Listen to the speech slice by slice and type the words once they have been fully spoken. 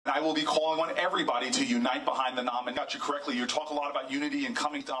I will be calling on everybody to unite behind the nominee. Got you correctly. You talk a lot about unity and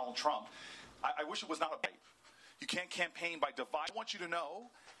coming to Donald Trump. I wish it was not a debate. You can't campaign by divide. I want you to know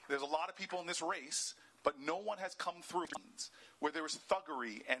there's a lot of people in this race, but no one has come through where there was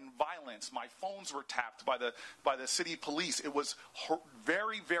thuggery and violence. My phones were tapped by the city police. It was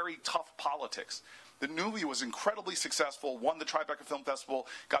very, very tough politics. The movie was incredibly successful, won the Tribeca Film Festival,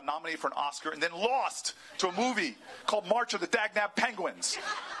 got nominated for an Oscar, and then lost to a movie called March of the Dagnab Penguins.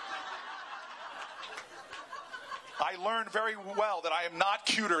 I learned very well that I am not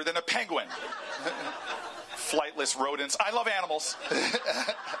cuter than a penguin. Flightless rodents. I love animals.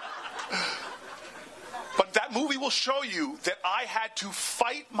 But that movie will show you that I had to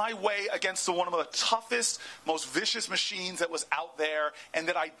fight my way against one of the toughest, most vicious machines that was out there, and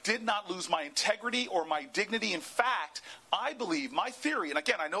that I did not lose my integrity or my dignity. In fact, I believe, my theory, and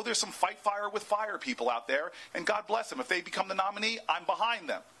again, I know there's some fight fire with fire people out there, and God bless them. If they become the nominee, I'm behind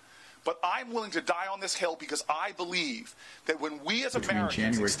them. But I'm willing to die on this hill because I believe that when we as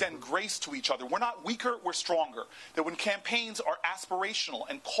Americans extend grace to each other, we're not weaker, we're stronger. That when campaigns are aspirational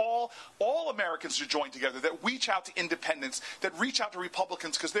and call all Americans to join together, that reach out to independents, that reach out to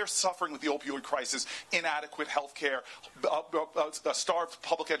Republicans because they're suffering with the opioid crisis, inadequate health care, starved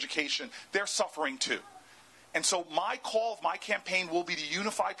public education, they're suffering too. And so my call of my campaign will be to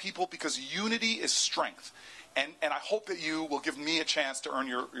unify people because unity is strength. And I hope that you will give me a chance to earn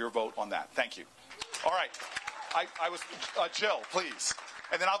your vote on that. Thank you. All right. I was Jill, please,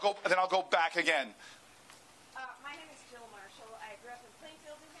 and then I'll go back again. My name is Jill Marshall. I grew up in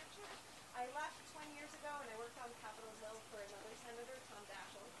Plainfield, New Hampshire. I left 20 years ago, and I worked on Capitol Hill for another senator, Tom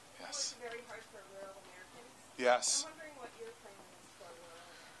Daschle. Yes. He worked very hard for rural Americans. Yes. I'm wondering what your plan is for rural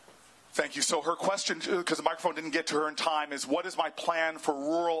Americans. Thank you. So her question, because the microphone didn't get to her in time, is what is my plan for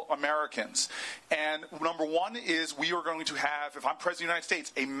rural Americans? And number one is we are going to have, if I'm President of the United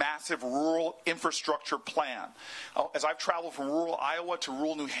States, a massive rural infrastructure plan. As I've traveled from rural Iowa to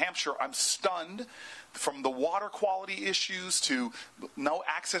rural New Hampshire, I'm stunned from the water quality issues to no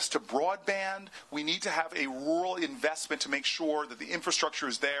access to broadband. We need to have a rural investment to make sure that the infrastructure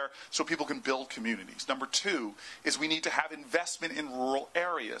is there so people can build communities. Number two is we need to have investment in rural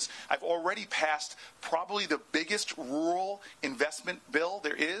areas. I've already passed probably the biggest rural investment bill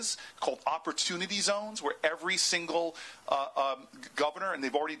there is, called Opportunity Zones, where every single governor, and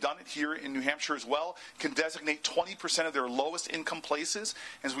they've already done it here in New Hampshire as well, can designate 20% of their lowest income places.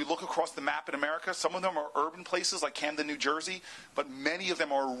 As we look across the map in America, some of them are urban places like Camden, New Jersey, but many of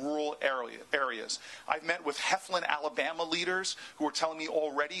them are rural areas. I've met with Heflin, Alabama leaders who are telling me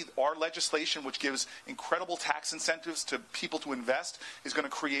already our legislation, which gives incredible tax incentives to people to invest, is going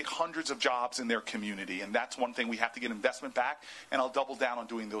to create hundreds of jobs in their community. And that's one thing we have to get investment back, and I'll double down on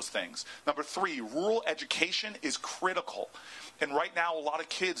doing those things. Number three, rural education is critical. And right now, a lot of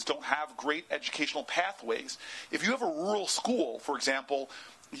kids don't have great educational pathways. If you have a rural school, for example,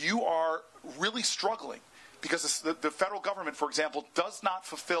 you are really struggling because the federal government, for example, does not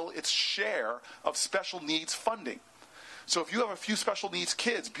fulfill its share of special needs funding. So if you have a few special needs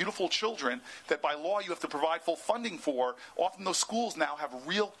kids, beautiful children, that by law you have to provide full funding for, often those schools now have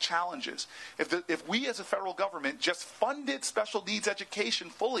real challenges. If we as a federal government just funded special needs education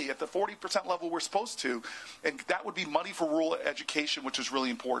fully at the 40% level we're supposed to, and that would be money for rural education, which is really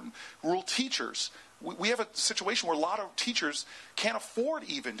important. Rural teachers. We have a situation where a lot of teachers can't afford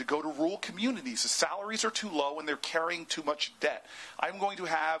even to go to rural communities. The salaries are too low and they're carrying too much debt. I'm going to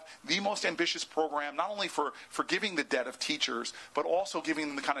have the most ambitious program, not only for forgiving the debt of teachers, but also giving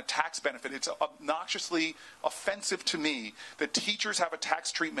them the kind of tax benefit. It's obnoxiously offensive to me that teachers have a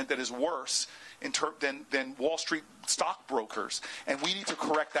tax treatment that is worse than Wall Street stockbrokers, and we need to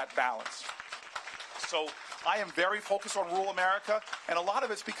correct that balance. So I am very focused on rural America, and a lot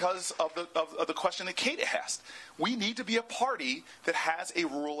of it's because of the question that Kate asked. We need to be a party that has a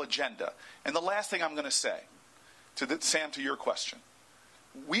rural agenda. And the last thing I'm going to say, Sam, to your question,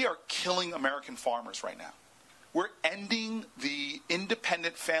 we are killing American farmers right now. We're ending the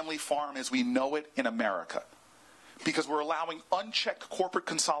independent family farm as we know it in America because we're allowing unchecked corporate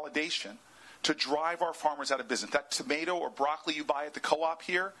consolidation to drive our farmers out of business. That tomato or broccoli you buy at the co-op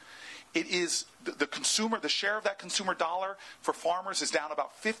here, it is the share of that consumer dollar for farmers is down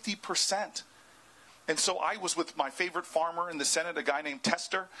about 50%. And so I was with my favorite farmer in the Senate, a guy named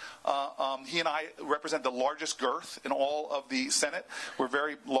Tester. He and I represent the largest girth in all of the Senate. We're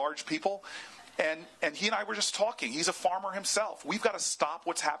very large people. And he and I were just talking. He's a farmer himself. We've got to stop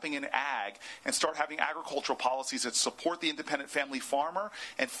what's happening in ag and start having agricultural policies that support the independent family farmer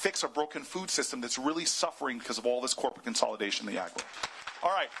and fix a broken food system that's really suffering because of all this corporate consolidation in the ag world. All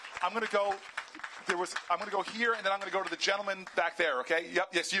right, I'm going to go. I'm going to go here, and then I'm going to go to the gentleman back there, okay? Yep,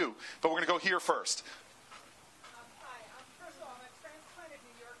 yes, you. But we're going to go here first. Hi. First of all, I'm a transplanted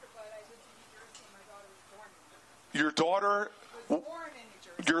New Yorker, but I lived in New Jersey, and my daughter was born in New Jersey. Your daughter Was born in New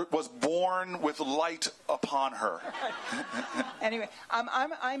Jersey. was born with light upon her. Anyway,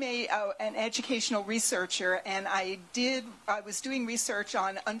 I'm an educational researcher, and I was doing research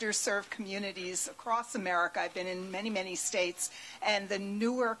on underserved communities across America. I've been in many, many states, and the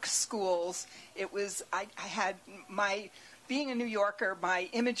Newark schools. I had being a New Yorker, my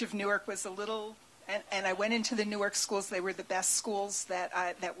image of Newark was a little. And I went into the Newark schools. They were the best schools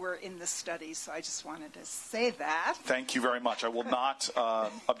that were in the study. So I just wanted to say that. Thank you very much. I will not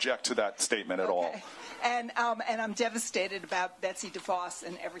object to that statement at all. And I'm devastated about Betsy DeVos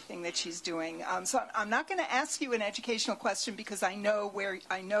and everything that she's doing. So I'm not going to ask you an educational question because I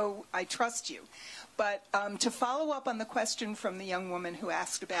I trust you. But to follow up on the question from the young woman who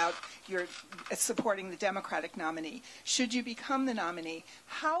asked about your supporting the Democratic nominee, should you become the nominee,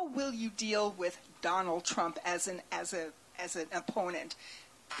 how will you deal with Donald Trump as an opponent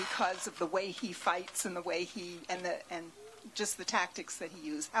because of the way he fights and the way and just the tactics that he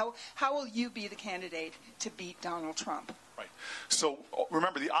used? How will you be the candidate to beat Donald Trump? Right. So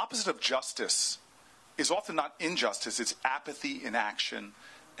remember, the opposite of justice is often not injustice. It's apathy, inaction,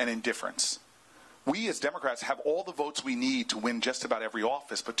 and indifference. We as Democrats have all the votes we need to win just about every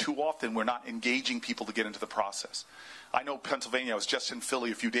office, but too often we're not engaging people to get into the process. I know Pennsylvania, I was just in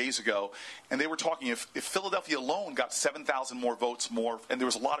Philly a few days ago, and they were talking if Philadelphia alone got 7,000 more votes more, and there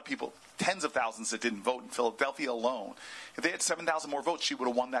was a lot of people, tens of thousands that didn't vote in Philadelphia alone. If they had 7,000 more votes, she would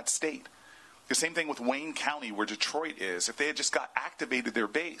have won that state. The same thing with Wayne County, where Detroit is. If they had just got activated their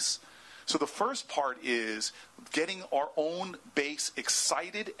base. So the first part is getting our own base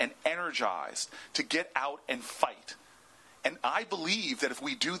excited and energized to get out and fight. And I believe that if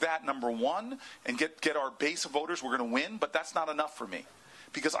we do that, number one, and get our base of voters, we're going to win. But that's not enough for me,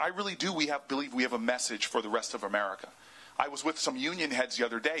 because I really do believe we have a message for the rest of America. I was with some union heads the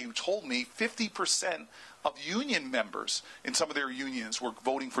other day who told me 50% of union members in some of their unions were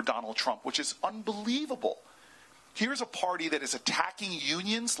voting for Donald Trump, which is unbelievable. Here's a party that is attacking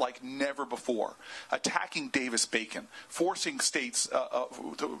unions like never before, attacking Davis-Bacon, forcing states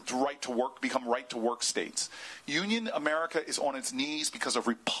to right to work, become right-to-work states. Union America is on its knees because of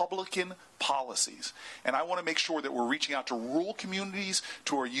Republican policies. And I want to make sure that we're reaching out to rural communities,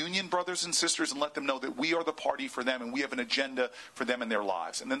 to our union brothers and sisters, and let them know that we are the party for them and we have an agenda for them in their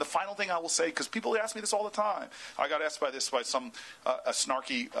lives. And then the final thing I will say, because people ask me this all the time. I got asked by some a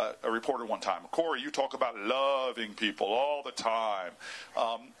snarky a reporter one time. Corey, you talk about loving people all the time.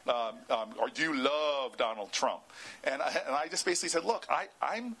 Or do you love Donald Trump? And I just basically said, look,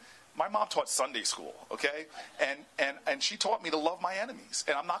 my mom taught Sunday school, okay? And she taught me to love my enemies.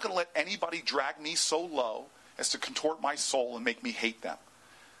 And I'm not going to let anybody drag me so low as to contort my soul and make me hate them.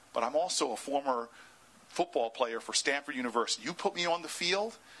 But I'm also a former football player for Stanford University. You put me on the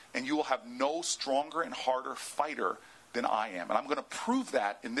field, and you will have no stronger and harder fighter than I am. And I'm going to prove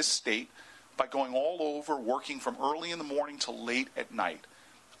that in this state by going all over, working from early in the morning till late at night.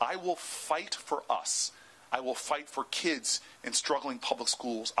 I will fight for us. I will fight for kids in struggling public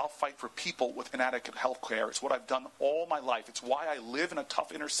schools. I'll fight for people with inadequate health care. It's what I've done all my life. It's why I live in a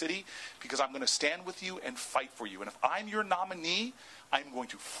tough inner city, because I'm going to stand with you and fight for you. And if I'm your nominee, I'm going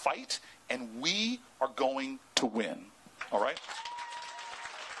to fight, and we are going to win. All right?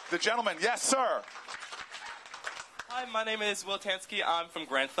 The gentleman, yes, sir. Hi, my name is Will Tansky. I'm from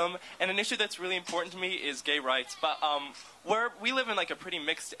Grantham, and an issue that's really important to me is gay rights. But we live in like a pretty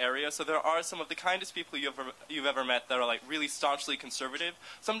mixed area, so there are some of the kindest people you've ever met that are like really staunchly conservative.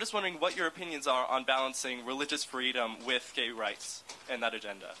 So I'm just wondering what your opinions are on balancing religious freedom with gay rights and that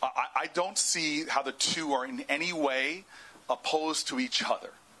agenda. I don't see how the two are in any way opposed to each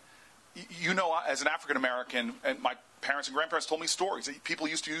other. You know, as an African American, and my parents and grandparents told me stories that people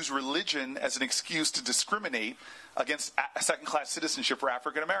used to use religion as an excuse to discriminate against second-class citizenship for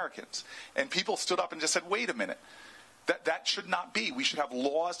African Americans. And people stood up and just said, wait a minute, that should not be. We should have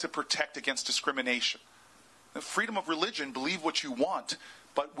laws to protect against discrimination. The freedom of religion, believe what you want,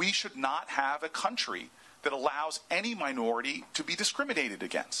 but we should not have a country that allows any minority to be discriminated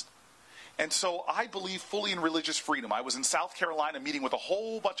against. And so I believe fully in religious freedom. I was in South Carolina meeting with a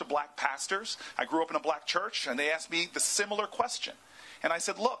whole bunch of black pastors. I grew up in a black church, and they asked me the similar question. And I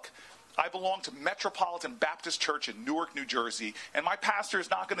said, look, I belong to Metropolitan Baptist Church in Newark, New Jersey, and my pastor is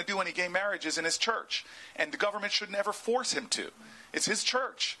not going to do any gay marriages in his church. And the government should never force him to. It's his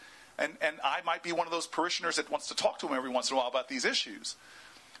church. And I might be one of those parishioners that wants to talk to him every once in a while about these issues.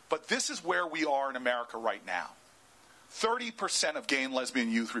 But this is where we are in America right now. 30% of gay and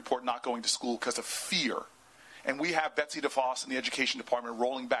lesbian youth report not going to school because of fear. And we have Betsy DeVos in the Education Department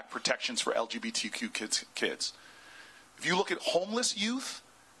rolling back protections for LGBTQ kids. If you look at homeless youth,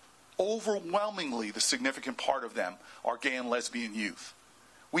 overwhelmingly the significant part of them are gay and lesbian youth.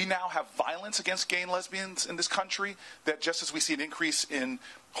 We now have violence against gay and lesbians in this country that just as we see an increase in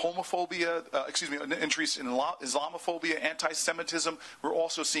homophobia, an increase in Islamophobia, anti-Semitism, we're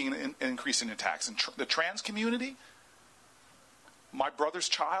also seeing an increase in attacks. And the trans community, my brother's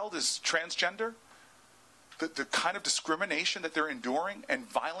child is transgender. The kind of discrimination that they're enduring and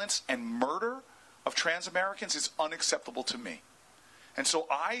violence and murder of trans Americans is unacceptable to me. And so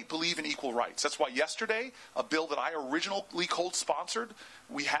I believe in equal rights. That's why yesterday, a bill that I originally co-sponsored,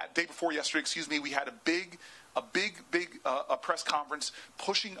 day before yesterday, we had a big press conference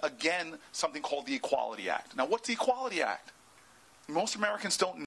pushing again something called the Equality Act. Now, what's the Equality Act? Most Americans don't